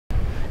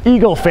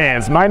Eagle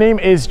fans, my name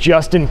is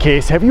Justin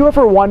Kase. Have you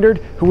ever wondered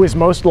who is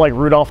most like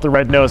Rudolph the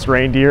Red-Nosed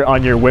Reindeer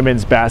on your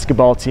women's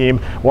basketball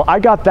team? Well, I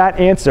got that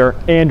answer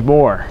and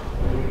more.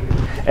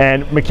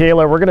 And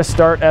Michaela, we're going to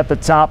start at the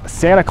top.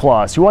 Santa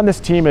Claus. Who on this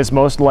team is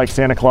most like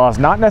Santa Claus?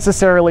 Not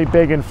necessarily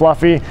big and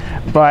fluffy,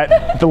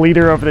 but the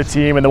leader of the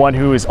team and the one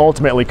who is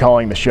ultimately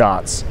calling the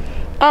shots.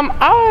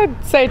 I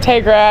would say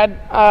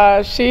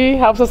Tay-Grad. She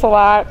helps us a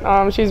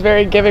lot. She's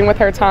very giving with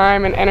her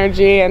time and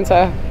energy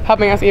into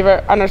helping us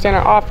either understand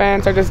our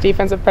offense or just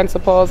defensive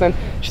principles. And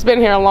she's been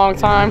here a long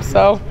time,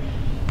 so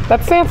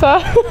that's Santa.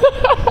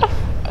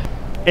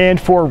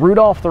 And for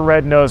Rudolph the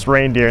Red-Nosed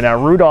Reindeer,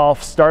 now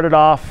Rudolph started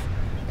off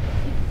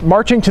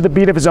marching to the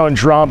beat of his own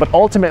drum, but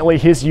ultimately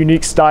his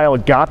unique style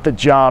got the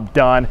job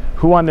done.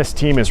 Who on this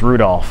team is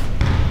Rudolph?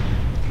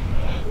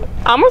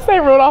 I'm gonna say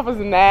Rudolph is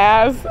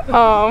Naz.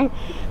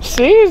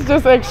 She's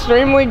just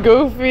extremely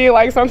goofy.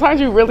 Like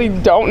sometimes you really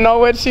don't know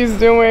what she's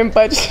doing,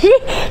 but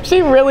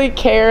she really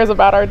cares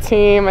about our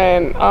team,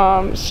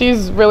 and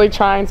she's really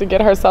trying to get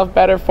herself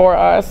better for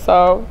us.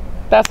 So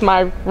that's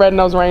my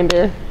red-nosed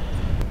reindeer.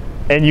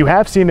 And you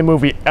have seen the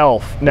movie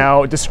Elf.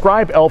 Now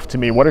describe Elf to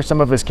me. What are some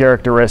of his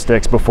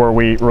characteristics before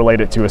we relate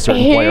it to a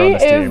certain player on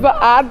this team? He is the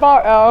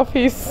oddball elf.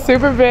 He's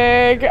super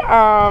big.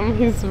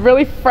 He's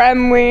really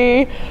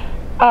friendly.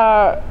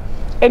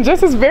 And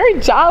just is very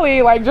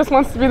jolly, like just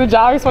wants to be the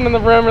jolliest one in the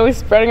room, really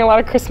spreading a lot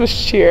of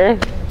Christmas cheer.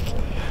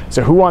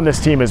 So who on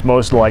this team is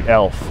most like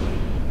Elf?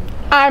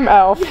 I'm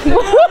Elf.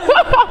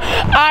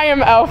 I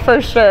am Elf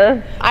for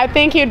sure. I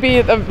think he'd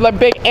be the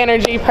big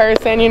energy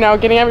person, you know,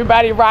 getting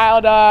everybody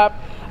riled up,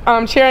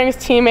 cheering his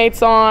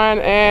teammates on,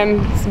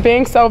 and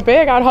being so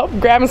big, I'd hope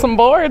grabbing some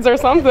boards or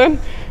something.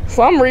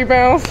 Some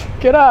rebounds.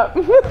 Get up.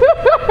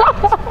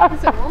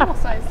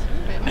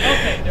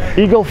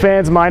 Eagle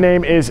fans, my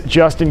name is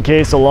Justin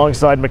Kase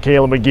alongside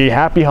Michaela McGee.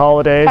 Happy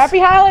holidays. Happy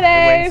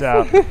holidays. Wings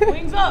out.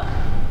 Wings up.